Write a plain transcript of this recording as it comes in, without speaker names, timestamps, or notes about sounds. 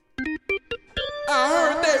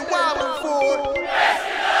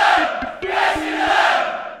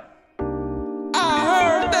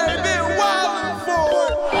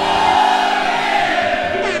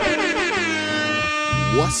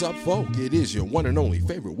What's up, folk? It is your one and only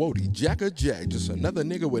favorite Wody Jacka Jack. Just another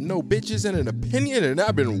nigga with no bitches and an opinion, and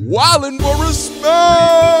I've been wildin' for respect.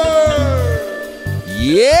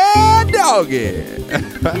 Yeah, doggy.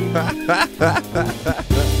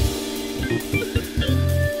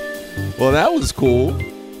 Well, that was cool.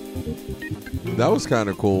 That was kind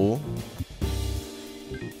of cool.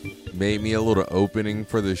 Made me a little opening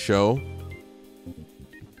for the show.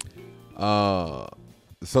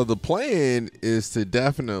 So the plan is to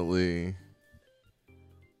definitely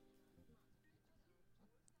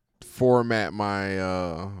format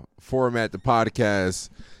the podcast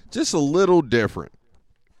just a little different.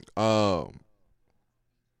 Now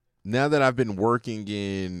that I've been working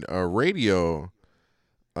in radio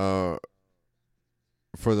for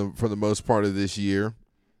the most part of this year,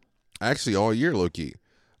 actually all year, low-key.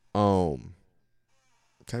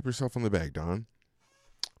 Tap yourself on the back, Don.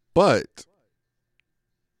 But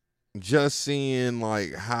just seeing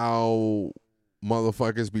like how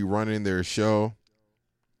motherfuckers be running their show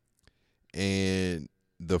and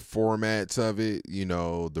the formats of it, you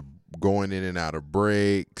know, the going in and out of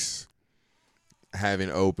breaks, having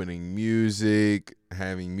opening music,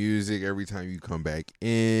 having music every time you come back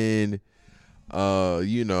in,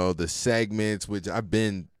 you know, the segments, which I've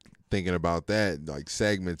been thinking about that, like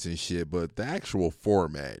segments and shit, but the actual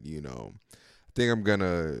format, you know, I think I'm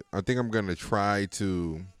gonna try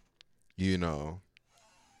to, you know,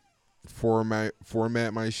 format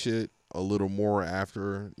my shit a little more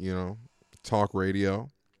after, you know, talk radio.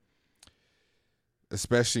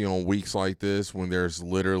 Especially on weeks like this when there's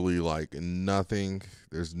literally like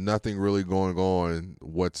there's nothing really going on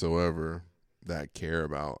whatsoever that I care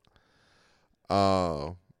about.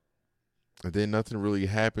 And then nothing really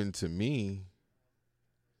happened to me.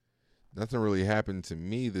 Nothing really happened to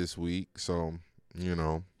me this week, so, you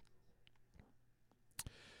know.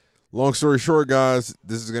 Long story short, guys,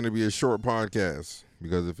 this is going to be a short podcast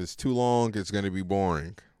because if it's too long, it's going to be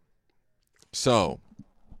boring. So,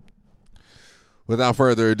 without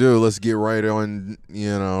further ado, let's get right on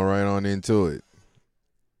into it.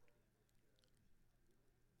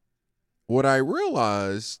 What I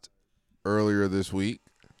realized earlier this week,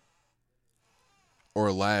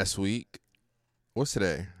 or last week, what's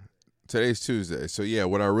today? Today's Tuesday. So, yeah,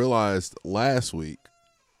 what I realized last week,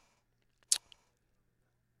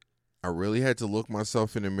 I really had to look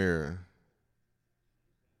myself in the mirror.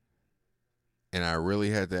 And I really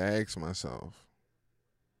had to ask myself,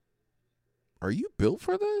 are you built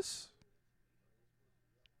for this?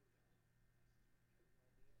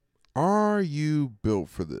 Are you built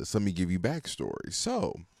for this? Let me give you backstory.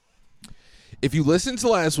 So, if you listened to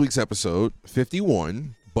last week's episode,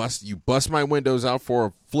 51, you bust my windows out for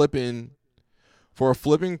a flipping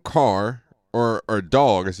car. Or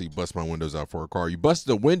dog. I see you bust my windows out for a car. You busted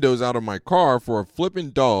the windows out of my car for a flipping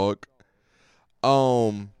dog.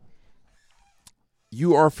 You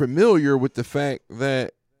are familiar with the fact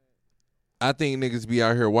that I think niggas be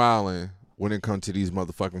out here wilding when it comes to these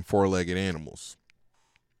motherfucking four-legged animals.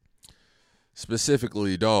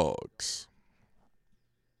 Specifically dogs.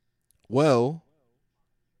 Well,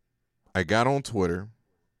 I got on Twitter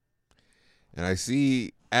and I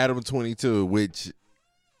see Adam22, which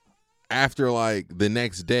after like the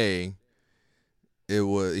next day,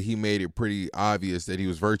 he made it pretty obvious that he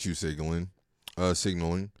was virtue signaling,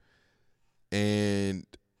 and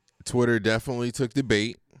Twitter definitely took the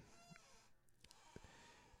bait,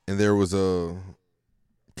 and there was a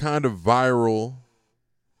kind of viral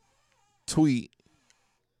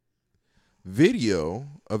video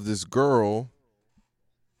of this girl,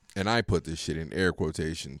 and I put this shit in air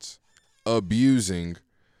quotations, abusing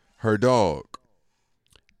her dog.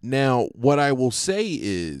 Now, what I will say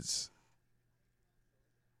is,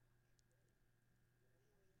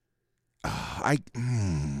 I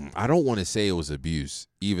don't want to say it was abuse,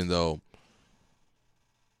 even though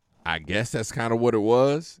I guess that's kind of what it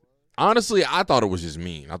was. Honestly, I thought it was just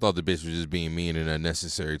mean. I thought the bitch was just being mean and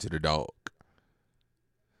unnecessary to the dog.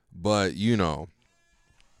 But, you know,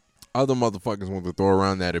 other motherfuckers want to throw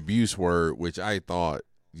around that abuse word, which I thought,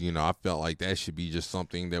 you know, I felt like that should be just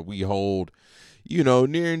something that we hold, you know,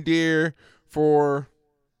 near and dear for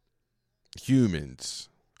humans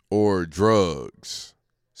or drugs,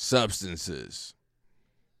 substances.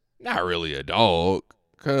 Not really a dog,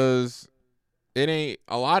 because it ain't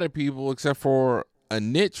a lot of people except for a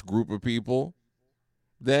niche group of people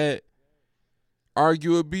that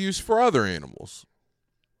argue abuse for other animals.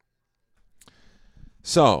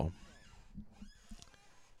 So,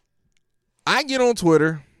 I get on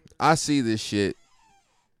Twitter, I see this shit.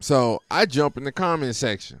 So I jump in the comment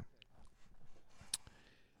section.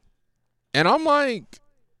 And I'm like,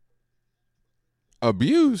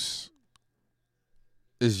 abuse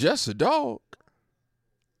is just a dog.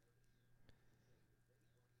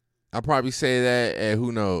 I'll probably say that at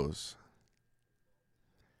who knows,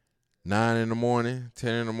 9 in the morning,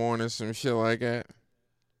 10 in the morning, some shit like that.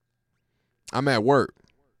 I'm at work.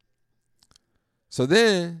 So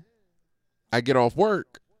then I get off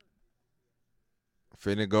work,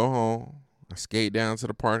 finna go home. I skate down to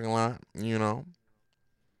the parking lot,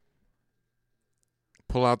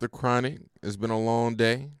 pull out the Chronic. It's been a long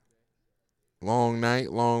day, long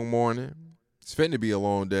night, long morning. It's finna be a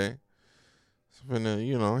long day. It's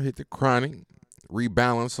finna, hit the Chronic,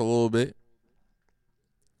 rebalance a little bit.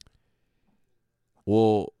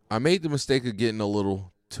 Well, I made the mistake of getting a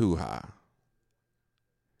little too high.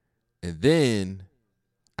 And then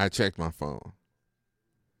I checked my phone.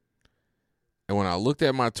 And when I looked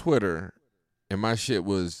at my Twitter, and my shit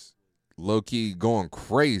was low-key going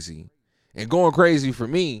crazy, and going crazy for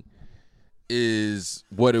me is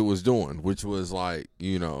what it was doing, which was like,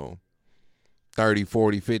 30,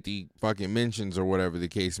 40, 50 fucking mentions or whatever the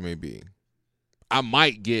case may be. I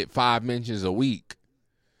might get 5 mentions a week.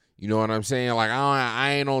 You know what I'm saying? Like,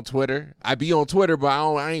 I ain't on Twitter. I be on Twitter, but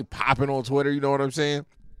I ain't popping on Twitter. You know what I'm saying?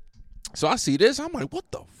 So I see this. I'm like, what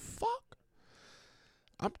the fuck?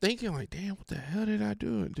 I'm thinking like, damn, what the hell did I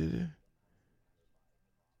do?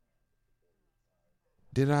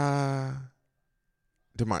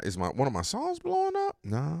 Is one of my songs blowing up?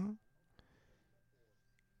 Nah.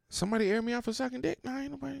 Somebody air me out for sucking dick? Nah,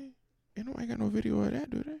 ain't nobody got no video of that,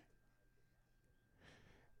 do they?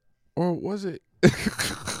 Or was it?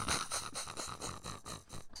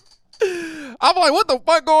 I'm like, what the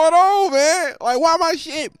fuck going on, man? Like, why my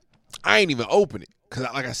shit? I ain't even open it. Because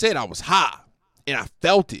like I said, I was high. And I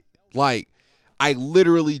felt it. Like, I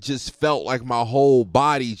literally just felt like my whole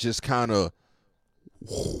body just kind of,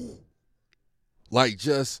 like,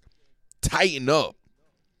 just tighten up.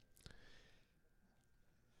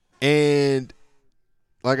 And,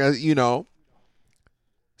 like, so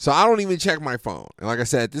I don't even check my phone. And like I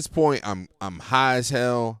said, at this point, I'm high as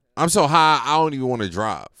hell. I'm so high, I don't even want to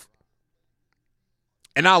drive.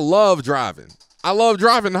 And I love driving. I love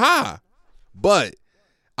driving high. But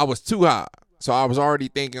I was too high. So I was already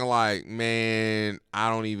thinking like, man, I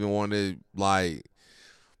don't even want to like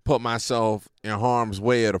put myself in harm's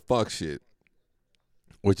way of the fuck shit,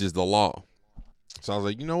 which is the law. So I was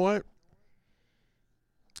like, you know what?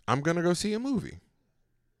 I'm going to go see a movie.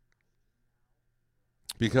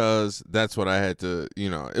 Because that's what I had to,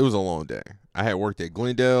 it was a long day. I had worked at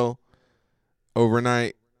Glendale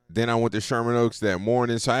overnight. Then I went to Sherman Oaks that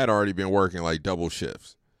morning. So I had already been working like double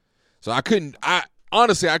shifts. So I couldn't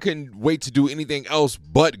wait to do anything else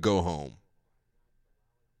but go home.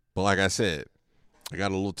 But like I said, I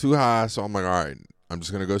got a little too high. So I'm like, all right, I'm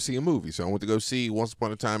just going to go see a movie. So I went to go see Once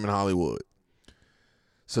Upon a Time in Hollywood.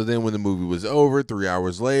 So then when the movie was over, 3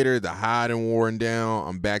 hours later, the high had worn down.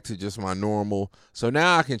 I'm back to just my normal. So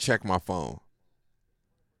now I can check my phone.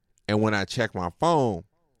 And when I check my phone,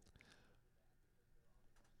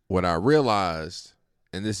 what I realized,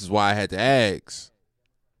 and this is why I had to ask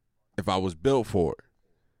if I was built for it.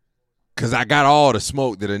 Because I got all the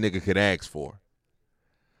smoke that a nigga could ask for.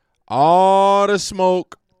 All the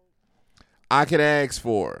smoke I could ask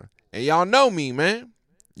for. And y'all know me, man.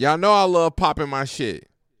 Y'all know I love popping my shit.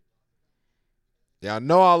 Y'all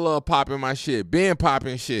know I love popping my shit. Been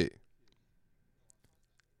popping shit.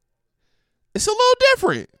 It's a little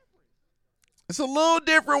different. It's a little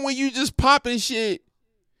different when you just popping shit,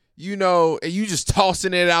 and you just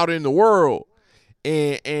tossing it out in the world.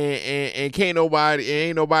 And ain't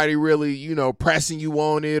nobody really, pressing you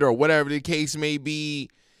on it or whatever the case may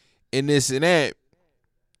be and this and that.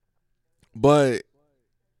 But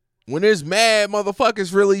when there's mad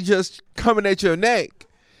motherfuckers really just coming at your neck,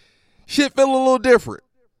 shit feel a little different.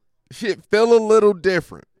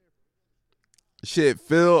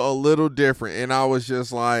 And I was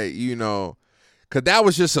just like, because that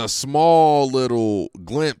was just a small little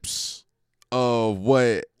glimpse of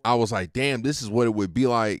what I was like, damn, this is what it would be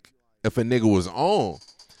like if a nigga was on.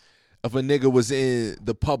 If a nigga was in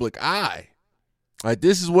the public eye. Like,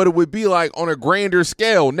 this is what it would be like on a grander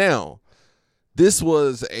scale now. This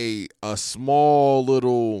was a small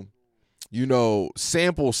little,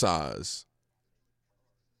 sample size.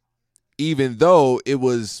 Even though it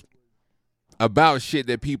was about shit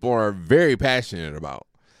that people are very passionate about.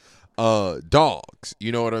 Dogs,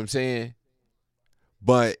 you know what I'm saying?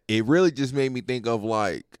 But it really just made me think of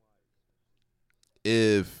like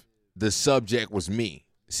if the subject was me.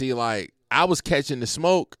 See, like I was catching the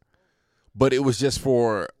smoke, but it was just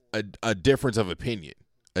for a difference of opinion,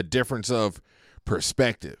 a difference of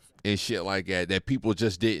perspective. and shit like that people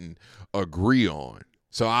just didn't agree on.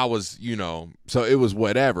 So I was, so it was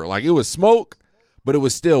whatever. Like, it was smoke, but it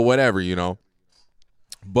was still whatever,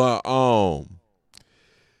 But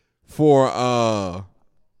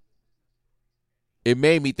it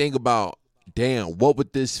made me think about, damn, what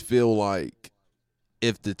would this feel like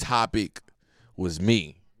if the topic was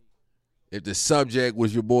me? If the subject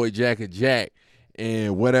was your boy Jack and Jack,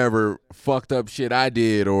 and whatever fucked up shit I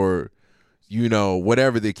did, or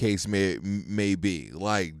whatever the case may be.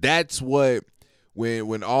 Like, that's what,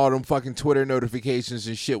 when all them fucking Twitter notifications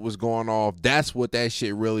and shit was going off, that's what that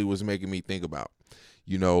shit really was making me think about.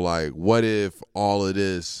 Like, what if all of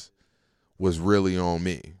this was really on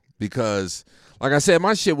me? Because, like I said,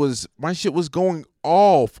 my shit was going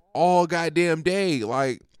off all goddamn day.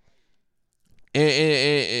 Like,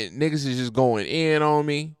 and niggas is just going in on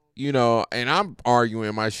me, and I'm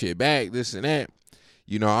arguing my shit back, this and that.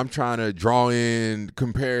 I'm trying to draw in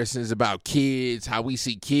comparisons about kids, how we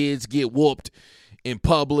see kids get whooped in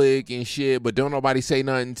public and shit, but don't nobody say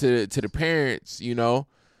nothing to the parents,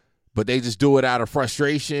 but they just do it out of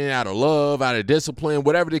frustration, out of love, out of discipline,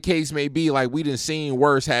 whatever the case may be. Like, we done seen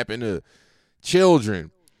worse happen to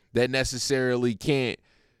children that necessarily can't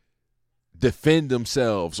defend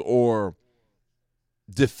themselves or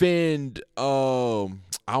defend, I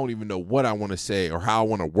don't even know what I want to say or how I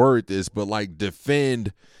want to word this, but like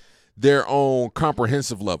defend their own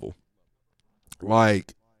comprehensive level.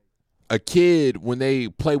 Like, a kid, when they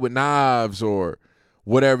play with knives or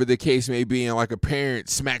whatever the case may be, and like a parent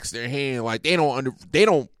smacks their hand, like they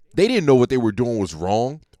didn't know what they were doing was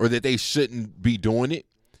wrong or that they shouldn't be doing it.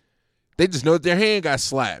 They just know that their hand got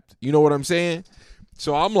slapped. You know what I'm saying?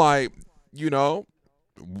 So I'm like,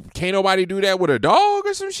 can't nobody do that with a dog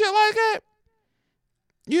or some shit like that?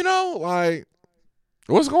 Like,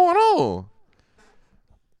 what's going on?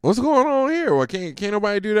 What's going on here? Well, can't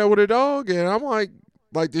nobody do that with a dog? And I'm like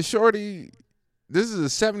the shorty, this is a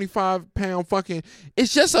 75-pound fucking,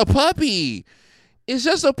 it's just a puppy. It's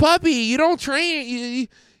just a puppy. You don't train,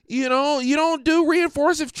 you don't do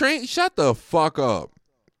reinforcement training. Shut the fuck up.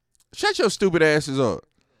 Shut your stupid asses up.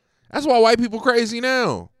 That's why white people crazy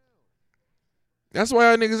now. That's why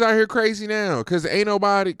y'all niggas out here crazy now. Cause ain't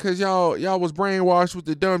nobody, cause y'all was brainwashed with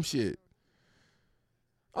the dumb shit.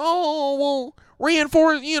 Oh, well,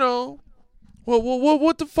 reinforce,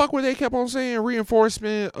 what the fuck were they kept on saying?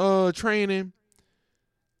 Reinforcement training.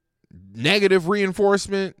 Negative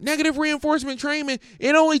reinforcement training.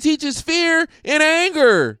 It only teaches fear and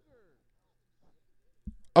anger.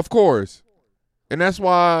 Of course. And that's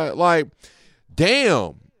why, like,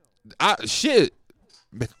 damn. I'm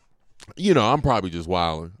probably just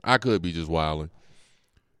wilding. I could be just wilding.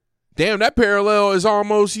 Damn, that parallel is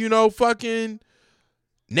almost, fucking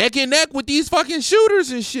neck and neck with these fucking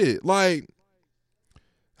shooters and shit. Like,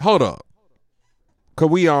 hold up. Cause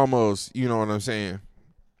we almost, you know what I'm saying?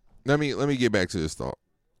 Let me get back to this thought.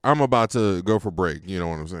 I'm about to go for break, you know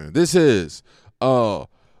what I'm saying? This is Wildin'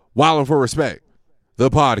 for Respect, the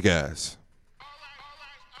podcast.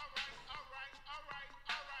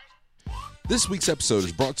 This week's episode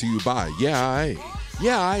is brought to you by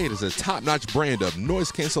Yeah, it is a top-notch brand of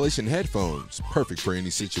noise cancellation headphones, perfect for any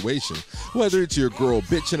situation. Whether it's your girl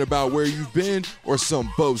bitching about where you've been or some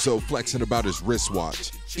bozo flexing about his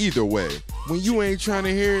wristwatch. Either way, when you ain't trying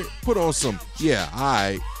to hear it, put on some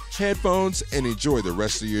headphones and enjoy the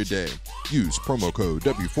rest of your day. Use promo code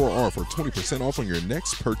W4R for 20% off on your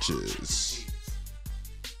next purchase.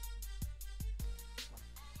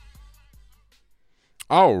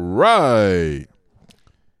 All right.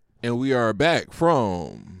 And we are back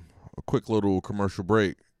from a quick little commercial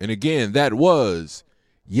break. And again, that was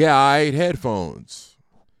headphones.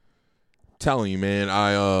 Telling you, man,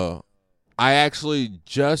 I actually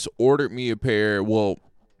just ordered me a pair. Well,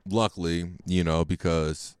 luckily,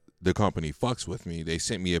 because the company fucks with me. They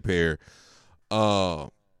sent me a pair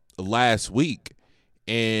last week,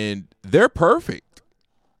 and they're perfect.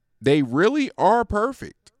 They really are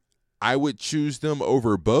perfect. I would choose them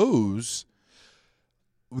over Bose.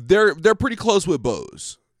 They're pretty close with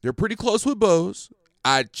Bose.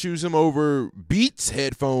 I'd choose them over Beats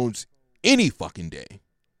headphones any fucking day.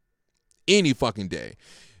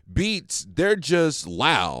 Beats, they're just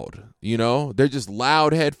loud, They're just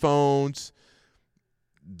loud headphones.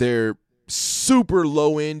 They're super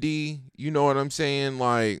low-endy, you know what I'm saying?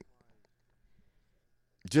 Like,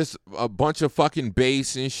 just a bunch of fucking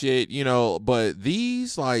bass and shit, but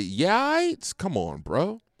these, like, come on,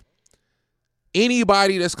 bro.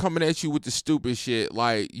 Anybody that's coming at you with the stupid shit,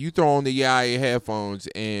 like, you throw on the headphones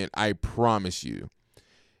and I promise you,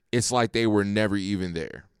 it's like they were never even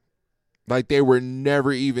there.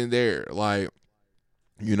 Like,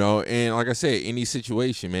 And like I said, any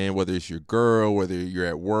situation, man, whether it's your girl, whether you're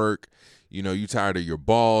at work, you tired of your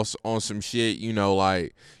boss on some shit,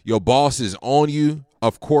 like your boss is on you.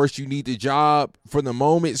 Of course, you need the job for the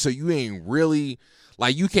moment, so you ain't really,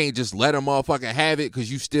 like, you can't just let a motherfucker have it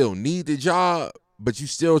because you still need the job, but you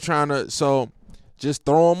still trying to, so just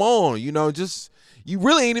throw them on, you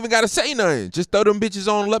really ain't even got to say nothing. Just throw them bitches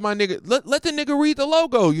on and let the nigga read the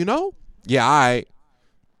logo, Yeah, all right.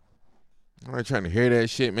 I'm not trying to hear that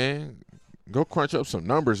shit, man. Go crunch up some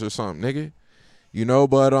numbers or something, nigga.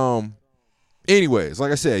 But anyways,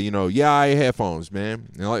 like I said, I headphones, man.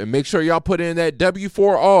 And make sure y'all put in that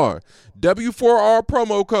W4R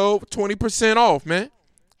promo code, 20% off, man.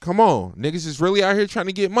 Come on, niggas is really out here trying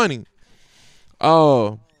to get money.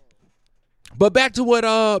 But back to what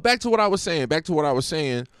I was saying.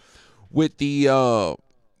 With the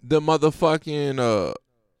motherfucking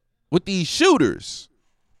with these shooters.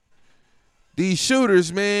 These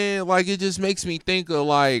shooters, man, like, it just makes me think of,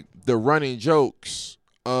 like, the running jokes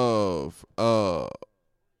of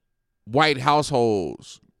white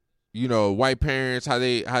households, white parents, how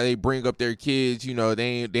they bring up their kids,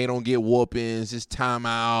 they don't get whoopings, it's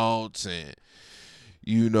timeouts, and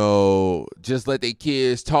just let their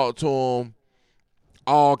kids talk to them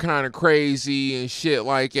all kind of crazy and shit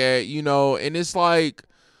like that, and it's like,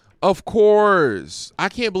 of course, I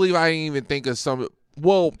can't believe I didn't even think of some.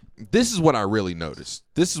 Well, this is what I really noticed.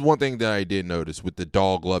 This is one thing that I did notice with the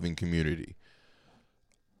dog-loving community.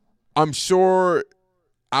 I'm sure,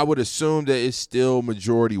 I would assume that it's still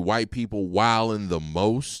majority white people wilding the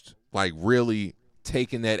most, like really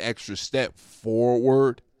taking that extra step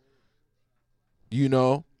forward,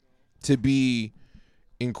 to be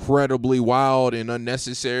incredibly wild and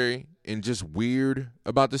unnecessary and just weird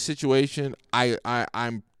about the situation.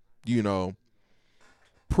 I'm,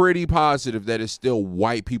 pretty positive that it's still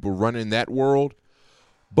white people running that world.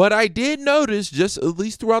 But I did notice, just at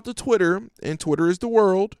least throughout the Twitter, and Twitter is the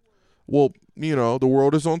world. Well, the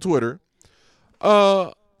world is on Twitter.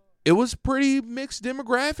 It was pretty mixed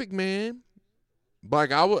demographic, man.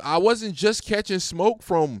 Like, I wasn't just catching smoke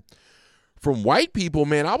from white people,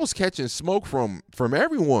 man. I was catching smoke from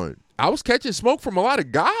everyone. I was catching smoke from a lot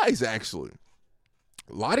of guys, actually.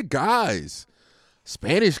 A lot of guys.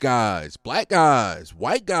 Spanish guys, black guys,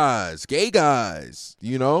 white guys, gay guys,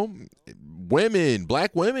 women,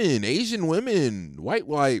 black women, Asian women,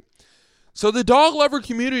 white. So the dog lover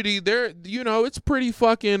community, they're, it's pretty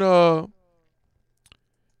fucking,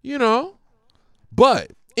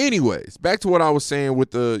 But anyways, back to what I was saying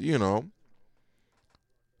with the,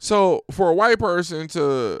 So for a white person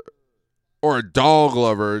or a dog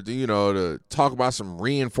lover, to talk about some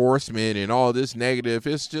reinforcement and all this negative,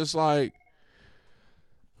 it's just like,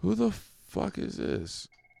 who the fuck is this?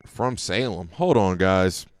 From Salem. Hold on,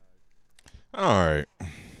 guys. All right.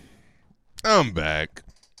 I'm back.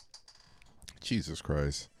 Jesus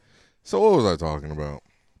Christ. So what was I talking about?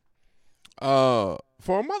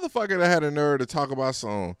 For a motherfucker that had a nerve to talk about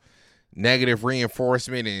some negative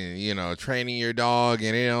reinforcement and, training your dog,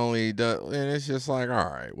 and it only does, and it's just like, all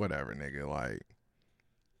right, whatever, nigga. Like,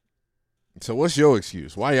 so what's your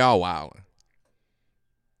excuse? Why y'all wilding?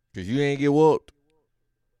 Because you ain't get whooped?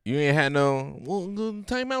 You ain't had no, well,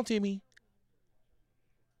 time out, Timmy.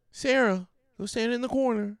 Sarah, go stand in the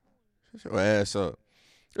corner. Shut your ass up.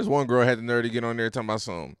 There's one girl had the nerve to get on there talking about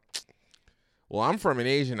something. Well, I'm from an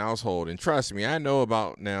Asian household, and trust me, I know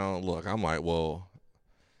about now. Look, I'm like, well,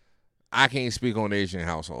 I can't speak on Asian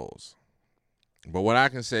households. But what I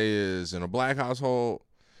can say is, in a black household,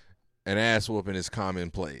 an ass whooping is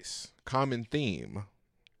commonplace. Common theme.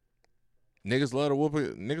 Niggas love to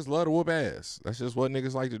whoop ass. That's just what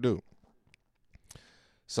niggas like to do.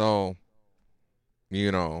 So,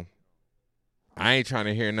 I ain't trying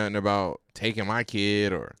to hear nothing about taking my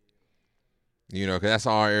kid or, because that's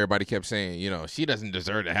all everybody kept saying. She doesn't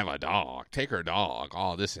deserve to have a dog. Take her dog.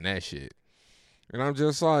 All this and that shit. And I'm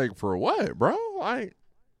just like, for what, bro? Like,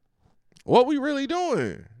 what we really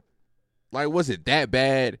doing? Like, was it that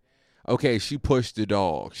bad? Okay, she pushed the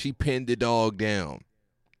dog. She pinned the dog down.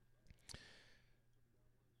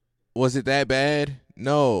 Was it that bad?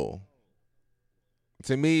 No.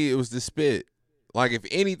 To me, it was the spit. Like, if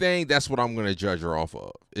anything, that's what I'm going to judge her off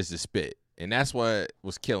of, is the spit. And that's what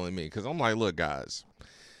was killing me. Because I'm like, look, guys,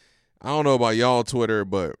 I don't know about y'all Twitter,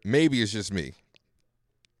 but maybe it's just me.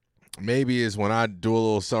 Maybe it's when I do a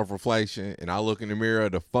little self-reflection and I look in the mirror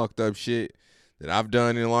at the fucked up shit that I've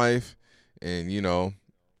done in life and,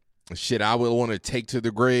 shit I would want to take to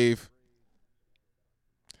the grave.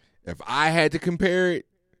 If I had to compare it,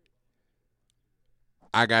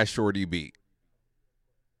 I got Shorty beat.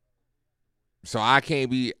 So I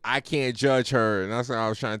can't judge her. And that's what I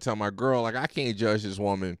was trying to tell my girl. Like, I can't judge this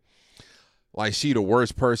woman like she the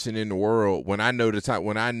worst person in the world when I know that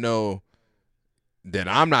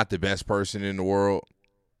I'm not the best person in the world.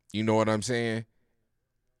 You know what I'm saying?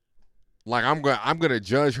 Like, I'm gonna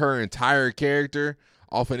judge her entire character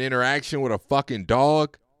off an interaction with a fucking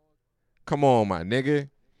dog. Come on, my nigga.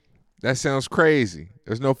 That sounds crazy.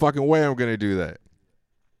 There's no fucking way I'm gonna do that.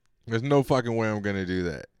 There's no fucking way I'm gonna do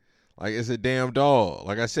that. Like, it's a damn dog.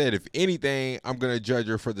 Like I said, if anything, I'm gonna judge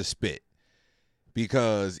her for the spit.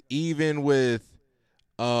 Because even with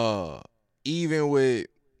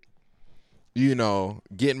you know,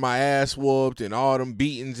 getting my ass whooped and all them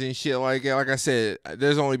beatings and shit like that. Like I said,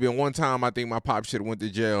 there's only been one time I think my pop should have went to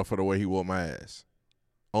jail for the way he whooped my ass.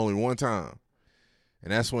 Only one time.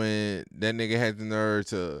 And that's when that nigga had the nerve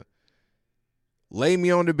to lay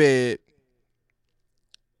me on the bed,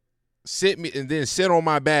 sit on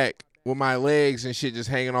my back with my legs and shit just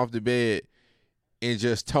hanging off the bed and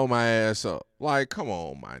just toe my ass up. Like, come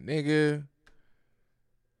on, my nigga.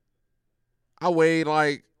 I weighed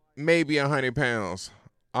like maybe 100 pounds,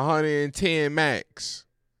 110 max.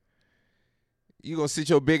 You gonna sit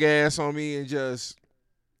your big ass on me and just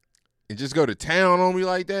go to town on me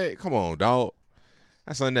like that? Come on, dog.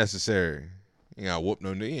 That's unnecessary. You ain't gotta whoop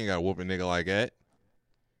no nigga. You ain't gotta whoop a nigga like that.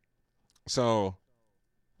 So,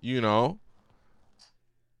 you know.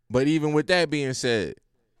 But even with that being said,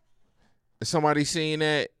 if somebody seen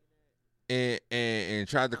that and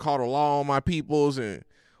tried to call the law on my peoples and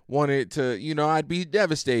wanted to, you know, I'd be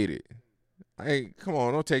devastated. Like, come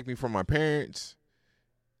on, don't take me from my parents.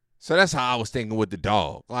 So that's how I was thinking with the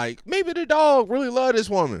dog. Like, maybe the dog really loved this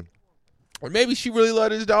woman. Or maybe she really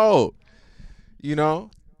loved his dog. You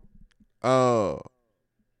know? And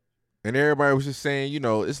everybody was just saying, you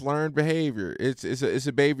know, it's learned behavior. It's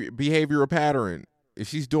a behavioral pattern. If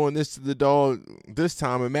she's doing this to the dog this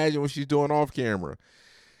time, imagine what she's doing off camera.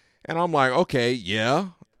 And I'm like, okay, yeah,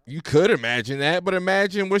 you could imagine that, but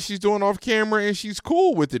imagine what she's doing off camera and she's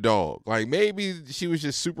cool with the dog. Like, maybe she was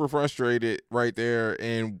just super frustrated right there,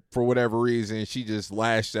 and for whatever reason, she just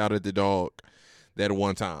lashed out at the dog that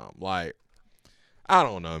one time. Like, I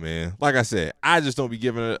don't know, man. Like I said, I just don't be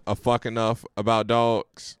giving a fuck enough about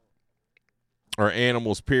dogs or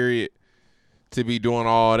animals, period, to be doing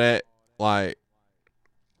all that. Like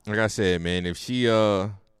I said, man, if she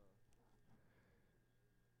would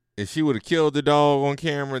have killed the dog on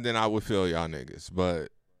camera, then I would feel y'all niggas. But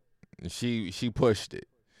she pushed it.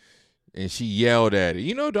 And she yelled at it.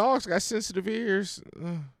 You know, dogs got sensitive ears.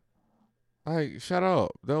 Like, shut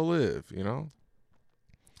up. They'll live, you know?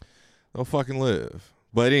 They'll fucking live.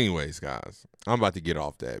 But anyways, guys, I'm about to get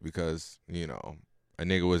off that because, you know, a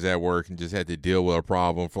nigga was at work and just had to deal with a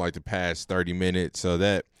problem for like the past 30 minutes. So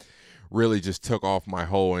that really just took off my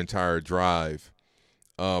whole entire drive.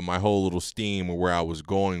 My whole little steam of where I was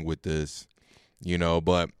going with this, you know.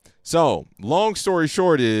 But so long story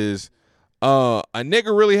short is a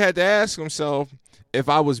nigga really had to ask himself if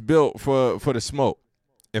I was built for the smoke,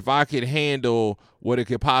 if I could handle what it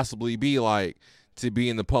could possibly be like to be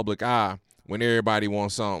in the public eye when everybody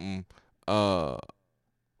wants something,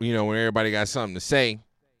 you know, when everybody got something to say,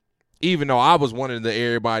 even though I was one of the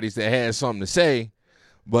everybody's that had something to say.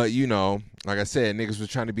 But, you know, like I said, niggas was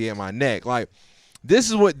trying to be at my neck. Like,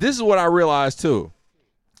 this is what I realized too.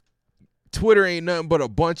 Twitter ain't nothing but a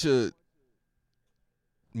bunch of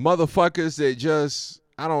motherfuckers that just,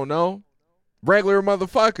 I don't know, regular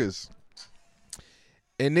motherfuckers.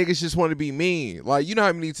 And niggas just want to be mean. Like, you know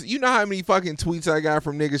how many fucking tweets I got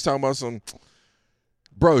from niggas talking about some,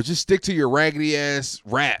 bro, just stick to your raggedy ass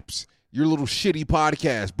raps, your little shitty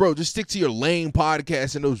podcast. Bro, just stick to your lame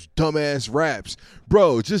podcast and those dumbass raps.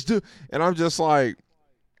 Bro, just do. And I'm just like,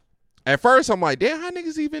 at first I'm like, damn, how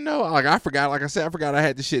niggas even know? Like, I forgot, like I said, I forgot I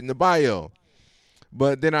had the shit in the bio.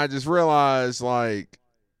 But then I just realized, like,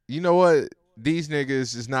 you know what? These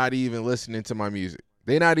niggas is not even listening to my music.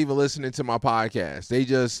 They not even listening to my podcast. They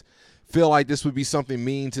just feel like this would be something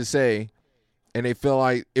mean to say, and they feel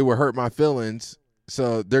like it would hurt my feelings,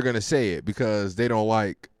 so they're going to say it because they don't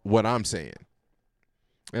like what I'm saying.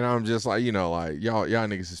 And I'm just like, you know, like, y'all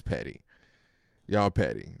niggas is petty. Y'all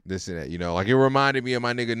petty. This and that, you know. Like, it reminded me of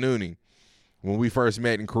my nigga Noonie when we first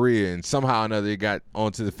met in Korea, and somehow or another it got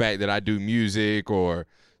onto the fact that I do music or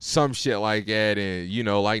some shit like that, and, you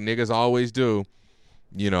know, like niggas always do,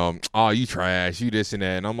 you know, oh, you trash, you this and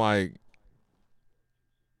that. And I'm like,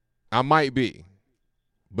 I might be.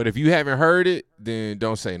 But if you haven't heard it, then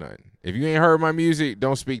don't say nothing. If you ain't heard my music,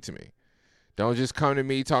 don't speak to me. Don't just come to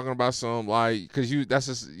me talking about some, like, because you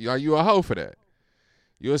a hoe for that.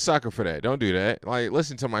 You're a sucker for that. Don't do that. Like,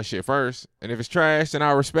 listen to my shit first. And if it's trash, then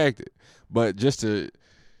I respect it. But just to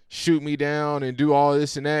shoot me down and do all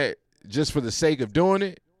this and that just for the sake of doing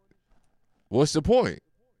it, what's the point?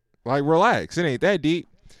 Like, relax. It ain't that deep.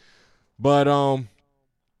 But,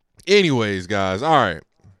 anyways, guys. All right.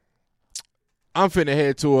 I'm finna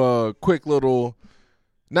head to a quick little,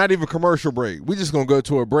 not even commercial break. We just gonna go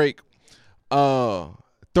to a break. Throw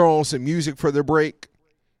on some music for the break.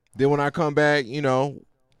 Then when I come back, you know,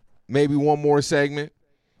 maybe one more segment.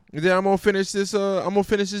 And then I'm gonna finish this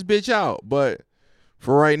bitch out. But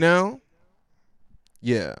for right now,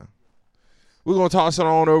 yeah. We're gonna toss it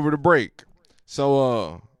on over the break.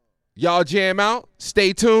 So y'all jam out,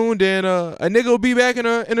 stay tuned, and a nigga will be back in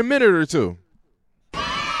a minute or two.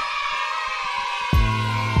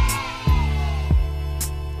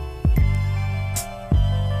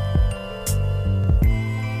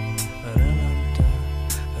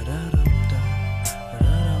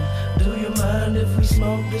 If we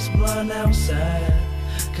smoke this blunt outside,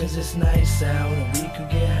 cause it's nice out and we could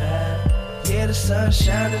get high. Yeah, the sun's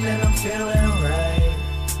shining and I'm feeling right.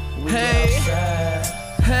 We outside.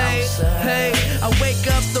 Hey, I wake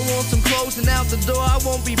up, throw on some clothes and out the door, I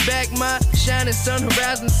won't be back. My shining sun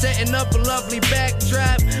horizon setting up a lovely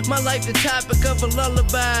backdrop. My life the topic of a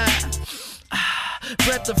lullaby.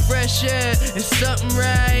 Breath of fresh air, it's something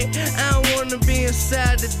right. I don't wanna be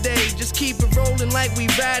inside today. Just keep it rolling like we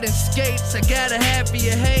riding skates. I got a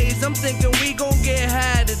happier haze. I'm thinking we gon' get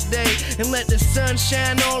high today and let the sun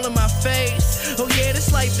shine all in my face. Oh yeah,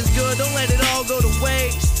 this life is good, don't let it all go to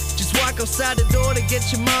waste. Just walk outside the door to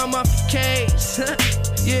get your mom off the case.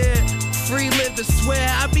 Yeah, free living, swear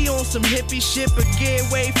I be on some hippie shit, but get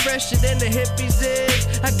way fresher than the hippies is.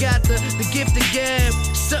 I got the gift of gab,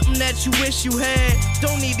 something that you wish you had.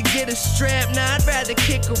 Don't need to get a strap, nah, I'd rather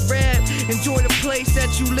kick a rap. Enjoy the place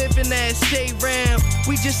that you live in at, stay round.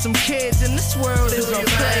 We just some kids and this world is our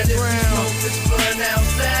playground. Smoke this blunt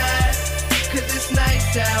outside, cause it's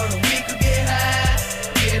nice out and we could get high.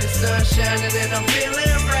 Yeah, the sun shining and I'm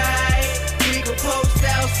feeling right. We could post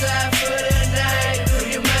outside for the night. Do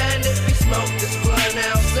you mind if we smoke this blunt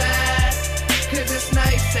outside? Cause it's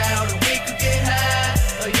nice out and we could get high.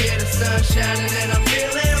 Oh yeah, the sun shining and I'm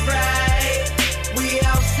feeling right. We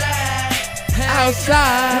outside.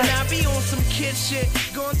 Outside. And I be on some kid shit.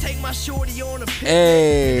 Gonna take my shorty on a picnic.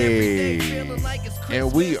 Hey.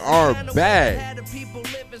 And we are back.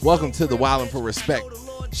 Welcome to the Wildin' for Respect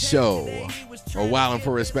show. Or Wildin'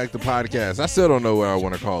 for Respect the podcast. I still don't know what I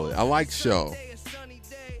want to call it. I like show.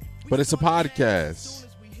 But it's a podcast.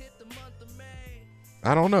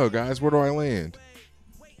 I don't know, guys. Where do I land?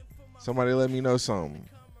 Somebody let me know something.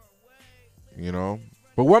 You know?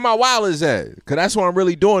 But where my wild is at? Because that's what I'm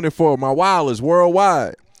really doing it for. My wild is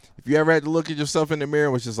worldwide. If you ever had to look at yourself in the mirror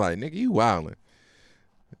and was just like, nigga, you wildin'.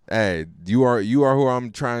 Hey, you are who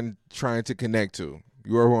I'm trying to connect to.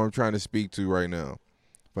 You are who I'm trying to speak to right now.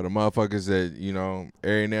 For the motherfuckers that, you know,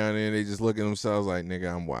 every now and then they just look at themselves like,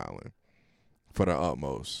 nigga, I'm wildin'. For the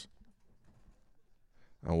utmost.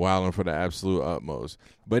 I'm wildin' for the absolute utmost.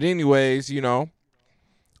 But anyways, you know,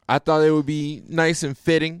 I thought it would be nice and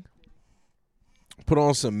fitting. Put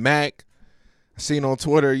on some Mac. I seen on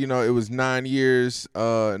Twitter, you know, it was 9 years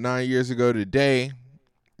ago today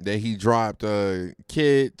that he dropped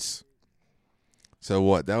Kids. So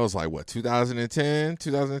what? That was like, what, 2010,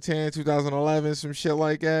 2011, some shit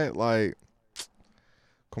like that? Like,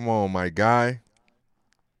 come on, my guy.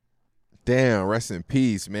 Damn, rest in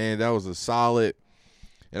peace, man. That was a solid.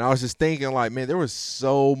 And I was just thinking, like, man, there was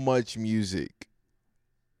so much music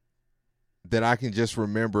that I can just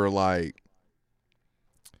remember, like,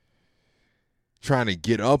 trying to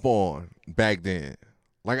get up on back then.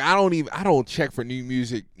 Like, I don't check for new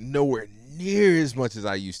music nowhere near as much as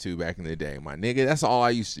I used to back in the day, my nigga. That's all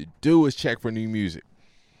I used to do was check for new music.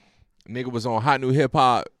 Nigga was on Hot New Hip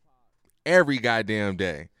Hop every goddamn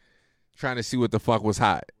day, trying to see what the fuck was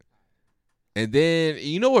hot. And then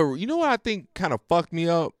you know what I think kind of fucked me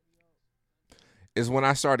up is when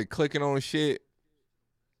I started clicking on shit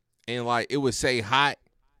and like it would say hot.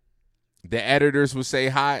 The editors would say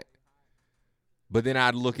hot. But then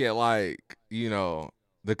I'd look at like, you know,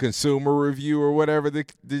 the consumer review or whatever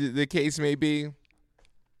the case may be.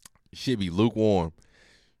 Should be lukewarm.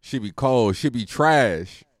 Should be cold. Should be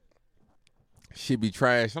trash. Should be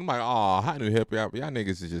trash. I'm like, oh, Hot New Hip Hop. Y'all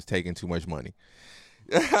niggas is just taking too much money.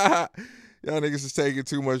 Y'all niggas is taking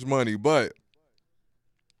too much money. But,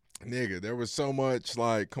 nigga, there was so much,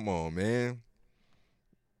 like, come on, man.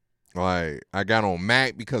 Like, I got on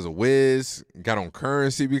Mac because of Wiz. Got on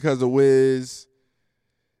Currency because of Wiz.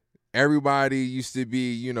 Everybody used to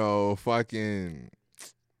be, you know, fucking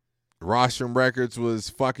Rostrum Records was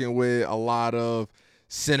fucking with a lot of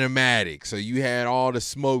cinematic. So you had all the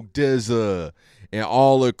Smoke DZA and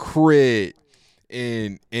all the Crit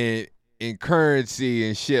and Currency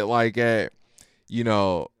and shit like that, you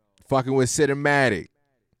know, fucking with cinematic.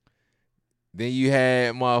 Then you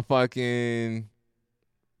had motherfucking,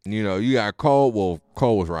 you know, you got Cole. Well,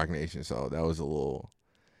 Cole was Rock Nation, so that was a little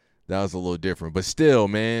different. But still,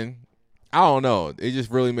 man, I don't know. It just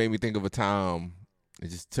really made me think of a time. It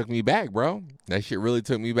just took me back, bro. That shit really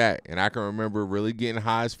took me back. And I can remember really getting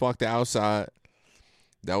high as fuck to Outside.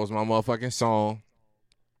 That was my motherfucking song.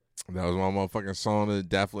 That was my motherfucking song to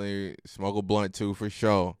definitely smoke a blunt to for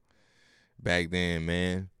sure. Back then,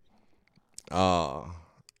 man.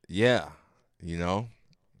 Yeah. You know.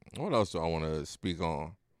 What else do I want to speak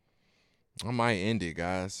on? I might end it,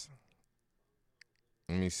 guys.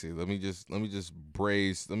 Let me see. Let me just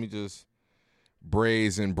braze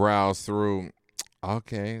and browse through.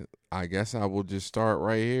 Okay, I guess I will just start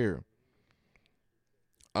right here.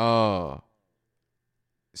 Sometime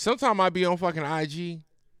I be on fucking IG,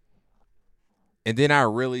 and then I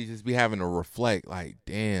really just be having to reflect, like,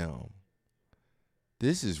 damn,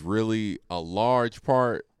 this is really a large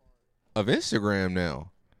part of Instagram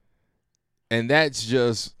now. And that's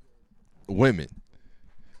just women.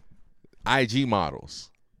 IG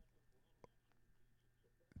models.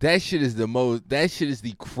 That shit is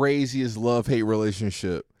the craziest love-hate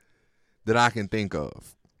relationship that I can think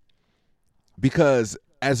of. Because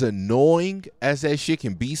as annoying as that shit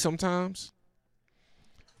can be sometimes,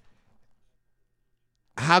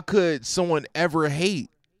 how could someone ever hate,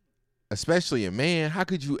 especially a man, how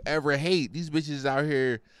could you ever hate? These bitches out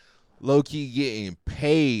here low-key getting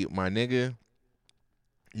paid, my nigga.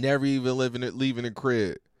 Never even leaving the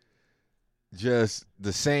crib. Just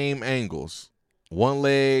the same angles. One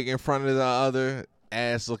leg in front of the other,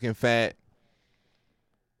 ass looking fat.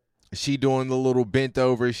 She doing the little bent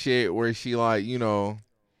over shit where she like, you know,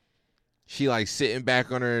 she like sitting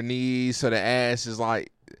back on her knees so the ass is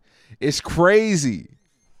like, it's crazy.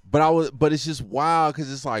 But it's just wild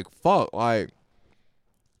because it's like, fuck, like,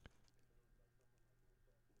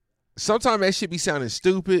 sometimes that shit be sounding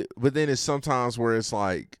stupid, but then it's sometimes where it's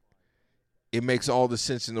like, it makes all the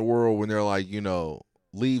sense in the world when they're like, you know,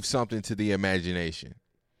 leave something to the imagination.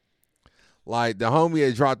 Like the homie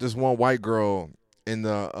had dropped this one white girl in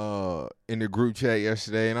the group chat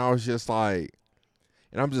yesterday, and I was just like,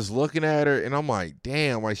 and I'm just looking at her, and I'm like,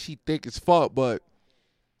 damn, like she thick as fuck, but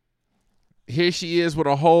here she is with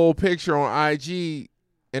a whole picture on IG,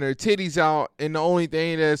 and her titties out, and the only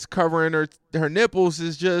thing that's covering her nipples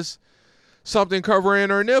is just something covering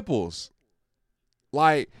her nipples.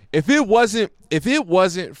 Like, if it wasn't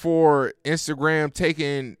for Instagram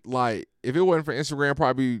taking, like, if it wasn't for Instagram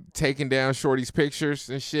probably taking down Shorty's pictures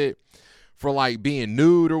and shit for, like, being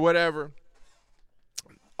nude or whatever,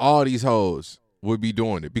 all these hoes would be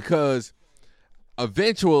doing it. Because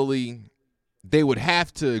eventually they would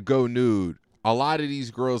have to go nude. A lot of these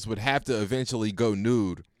girls would have to eventually go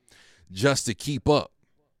nude just to keep up.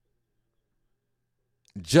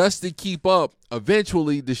 Just to keep up,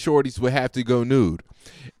 eventually the shorties would have to go nude.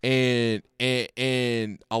 And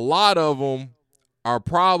a lot of them are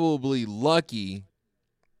probably lucky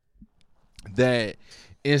that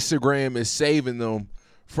Instagram is saving them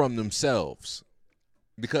from themselves.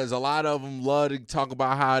 Because a lot of them love to talk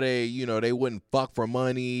about how they, you know, they wouldn't fuck for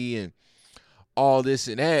money and all this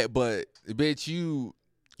and that. But, bitch, you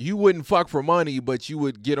wouldn't fuck for money, but you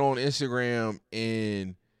would get on Instagram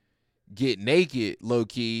and get naked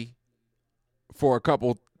low-key for a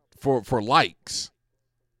couple for likes.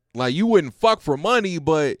 Like, you wouldn't fuck for money,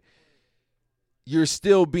 but you're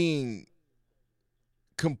still being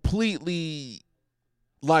completely,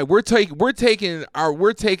 like, we're taking the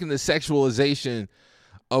sexualization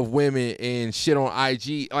of women and shit on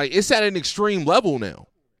IG. Like, it's at an extreme level now.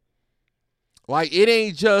 Like, it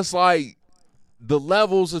ain't just like the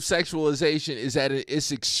levels of sexualization is at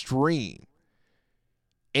it's extreme.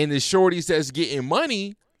 And the shorties that's getting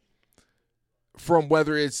money from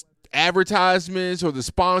whether it's advertisements or the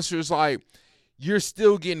sponsors, like, you're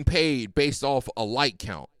still getting paid based off a like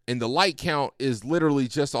count. And the like count is literally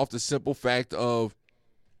just off the simple fact of,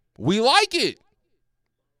 we like it.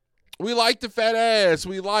 We like the fat ass.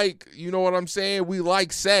 We like, you know what I'm saying? We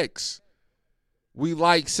like sex. We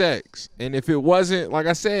like sex. And if it wasn't, like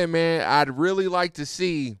I said, man, I'd really like to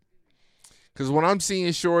see, because when I'm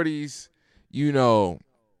seeing shorties, you know,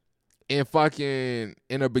 in a bikini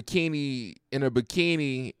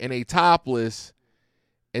and a topless,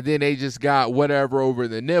 and then they just got whatever over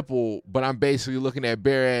the nipple, but I'm basically looking at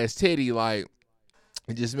bare ass titty, like,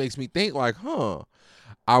 it just makes me think like,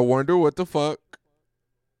 I wonder what the fuck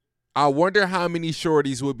I wonder how many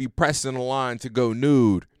shorties would be pressing the line to go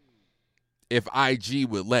nude if IG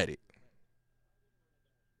would let it.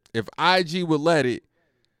 If IG would let it,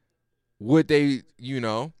 would they,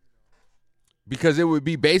 because it would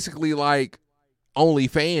be basically like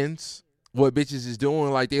OnlyFans, what bitches is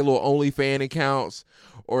doing, like they little OnlyFans accounts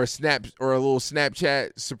or a little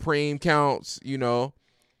Snapchat Supreme counts, I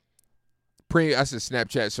said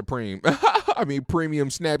Snapchat Supreme. I mean premium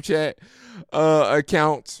Snapchat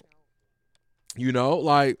accounts.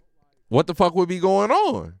 Like what the fuck would be going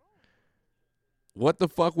on? What the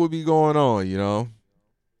fuck would be going on,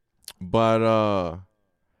 But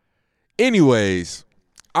anyways,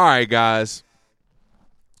 all right, guys.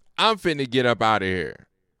 I'm finna get up out of here.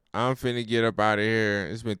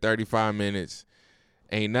 It's been 35 minutes.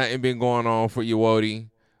 Ain't nothing been going on for you, Wody.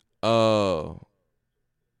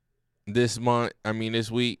 This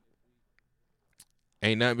week.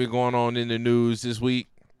 Ain't nothing been going on in the news this week.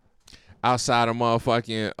 Outside of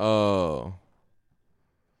motherfucking,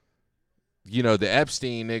 the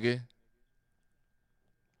Epstein nigga.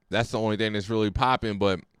 That's the only thing that's really popping,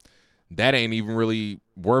 but that ain't even really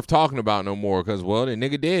worth talking about no more because, well, the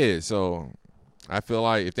nigga dead. So I feel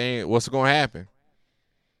like if they ain't, what's going to happen?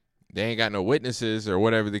 They ain't got no witnesses or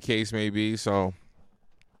whatever the case may be. So,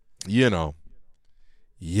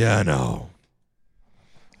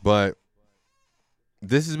 But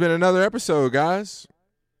this has been another episode, guys,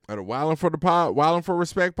 of the Wildin' for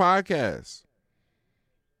Respect podcast.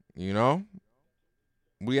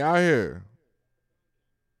 We out here.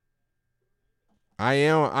 I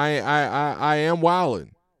am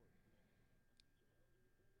wildin'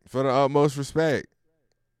 for the utmost respect.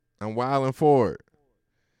 I'm wildin' for it.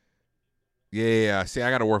 Yeah. See,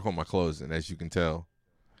 I got to work on my closing, as you can tell.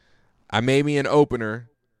 I made me an opener.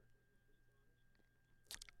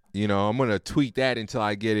 I'm going to tweak that until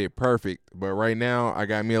I get it perfect. But right now, I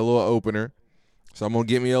got me a little opener. So I'm going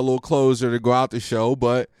to get me a little closer to go out the show.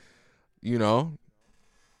 But,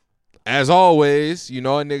 as always, a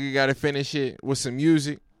nigga got to finish it with some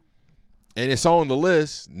music. And it's on the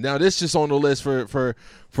list. Now, this just on the list for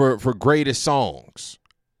greatest songs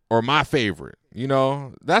or my favorite.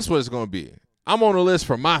 That's what it's going to be. I'm on the list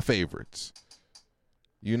for my favorites.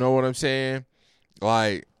 You know what I'm saying?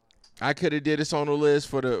 Like, I could have did this on the list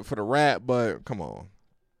for the rap, but come on.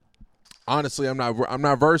 Honestly, I'm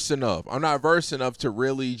not versed enough. I'm not versed enough to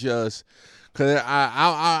really just, cause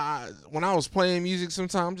I when I was playing music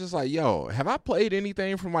sometimes, I'm just like, yo, have I played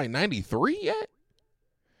anything from like 93 yet?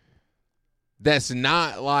 That's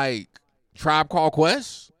not like Tribe Called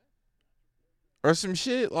Quest or some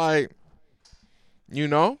shit, like,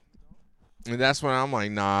 And that's when I'm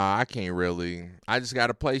like, nah, I can't really. I just got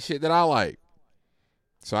to play shit that I like.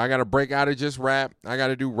 So I got to break out of just rap. I got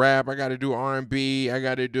to do rap. I got to do R&B. I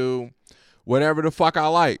got to do whatever the fuck I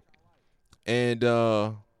like. And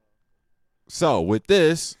so with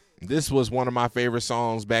this was one of my favorite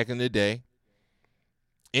songs back in the day.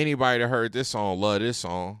 Anybody that heard this song, love this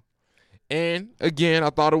song. And again, I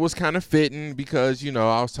thought it was kind of fitting because,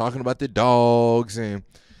 I was talking about the dogs and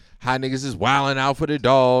how niggas is wilding out for the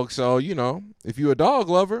dog. So, if you a dog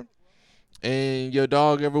lover and your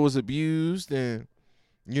dog ever was abused, then,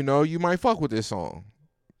 you might fuck with this song.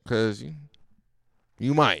 Because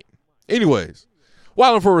you might. Anyways,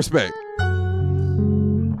 Wildin' for Respect.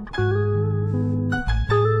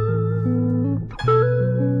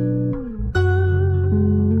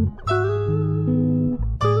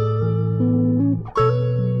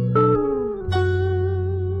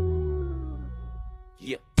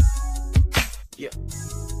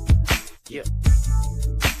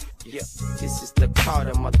 This is the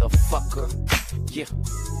Carter, motherfucker. Yeah.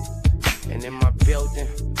 And in my building,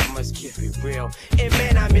 I must keep it real. And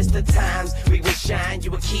man, I miss the times we would shine.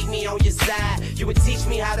 You would keep me on your side. You would teach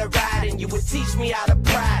me how to ride and you would teach me how to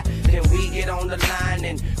pride. Then we get on the line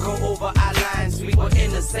and go over our lines. We were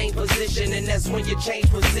in the same position and that's when you change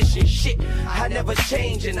position. Shit, I never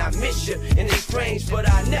change and I miss you. And it's strange, but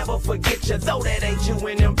I never forget you. Though that ain't you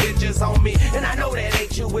in them pictures on me. And I know that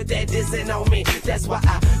ain't you with that dissing on me. That's why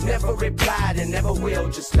I never replied and never will.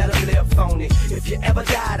 Just let them live on it. If you ever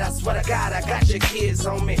died, I swear to God, I got your kids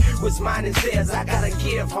on me. What's mine is theirs, I gotta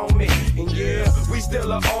give, homie. And yeah, we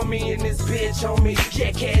still a army in this bitch, homie.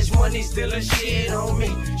 Yeah, cash money still a shit,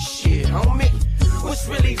 homie. Shit, homie. What's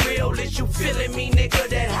really real is you feeling me, nigga.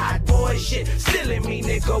 That hot boy shit stealing me,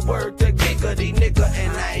 nigga. Word to giggity, nigga.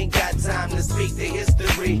 And I ain't got time to speak the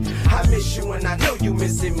history. I miss you and I know you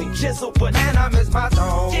missing me. Chisel, but and I miss my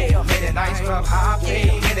dog. Yeah, many nights club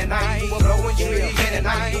hopping. Many nights we were blowing trees. Many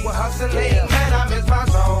nights we were hustling. Man, I miss my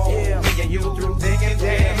dog. Me and you through thick and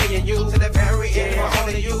thin. Me and you to the very end. For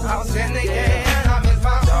only you, I was in the end. And I miss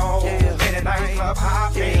my dog.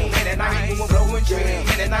 blowing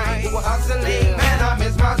trees. And at night we were hustling, man, I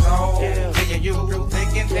miss my soul. Me and you through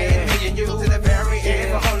thick and thin, me and you to the very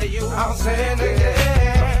end. For only you, I'm saying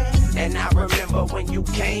again. And I remember when you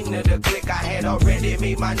came to the clique, I had already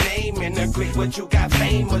made my name in the clique. But you got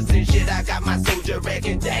famous and shit, I got my soldier rag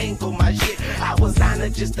and dangle my shit. I was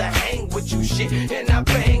honored just to hang with you shit. And I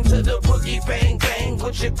bang to the boogie, bang, bang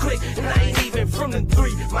with your clique. And I ain't even from the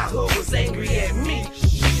 3, my hood was angry at me.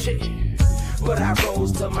 Shit. But I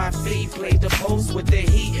rose to my feet, played the post with the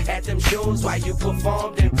heat at them shows while you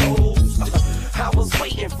performed and posed. I was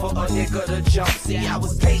waiting for a nigga to jump. See, I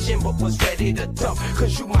was patient but was ready to dump.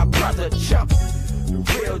 Cause you my brother jump.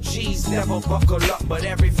 Real G's never buckle up, but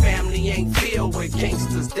every family ain't filled with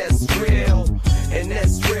gangsters, that's real. And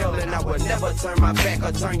that's real, and I would never turn my back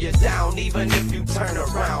or turn you down, even if you turn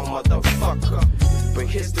around, motherfucker. But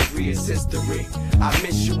history is history. I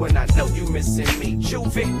miss you and I know you missing me,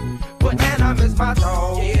 Juvie. But man, I miss my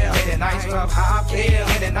dog. Yeah, in the night club hopping.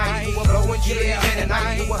 Yeah, in the night we were blowing trees. Yeah, in the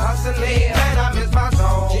night we were hustling. Man, I miss my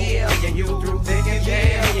dog. Yeah, me and you through thick and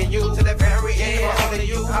thin. Me and you to the very end. For only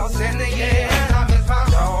you, I was in the end. Man, I miss my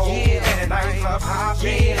dog. Yeah, in the night club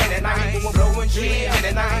hopping. Yeah, in the night we were blowing trees. Yeah, in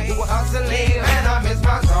the night we were hustling. Man, I miss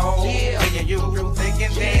my dog. Yeah, me and you through thick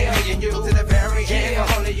and thin. Me and you to the very end.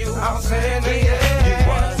 For only you, I was in the end. You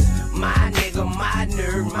was my nigga, my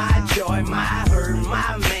nerd, my joy, my hurt,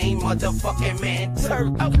 my main motherfucking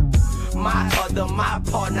mentor. Oh. My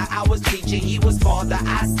partner, I was teacher, he was father.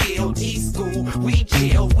 I still teach school. We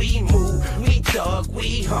chill, we move, we dug,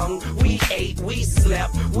 we hung, we ate, we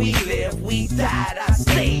slept, we lived, we died. I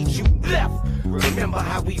stayed, you left. Remember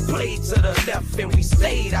how we played to the left and we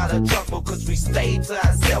stayed out of trouble cause we stayed to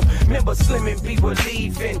ourselves. Remember slimming people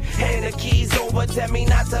leaving, hand the keys over, tell me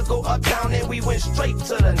not to go uptown and we went straight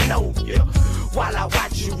to the no. Yeah. While I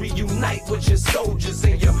watch you reunite with your soldiers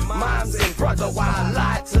and your moms and brother while I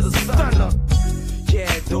lied to the stunner.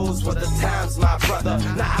 Yeah, those were the times, my brother.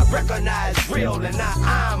 Now I recognize real and now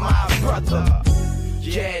I'm my brother.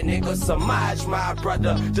 Yeah, nigga, Samaj, my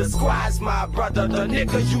brother. The squad's my brother. The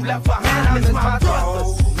niggas you left behind is my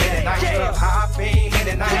brothers. In the night club hopping, in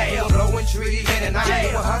the night we were blowing trees, in the night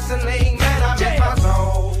we were hustling. Man, I miss my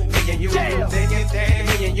soul. Me and you through thick and thin,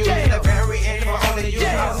 me and you to the very end. For only you,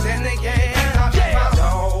 I was in the game. I miss my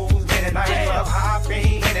soul. In the night club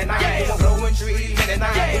hopping, in the night we were blowing trees, in the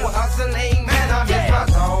night we were hustling. Man, I miss my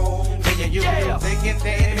soul. Me and you through thick and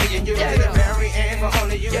thin, me and you to the very end. For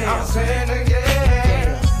only you, I was in the game.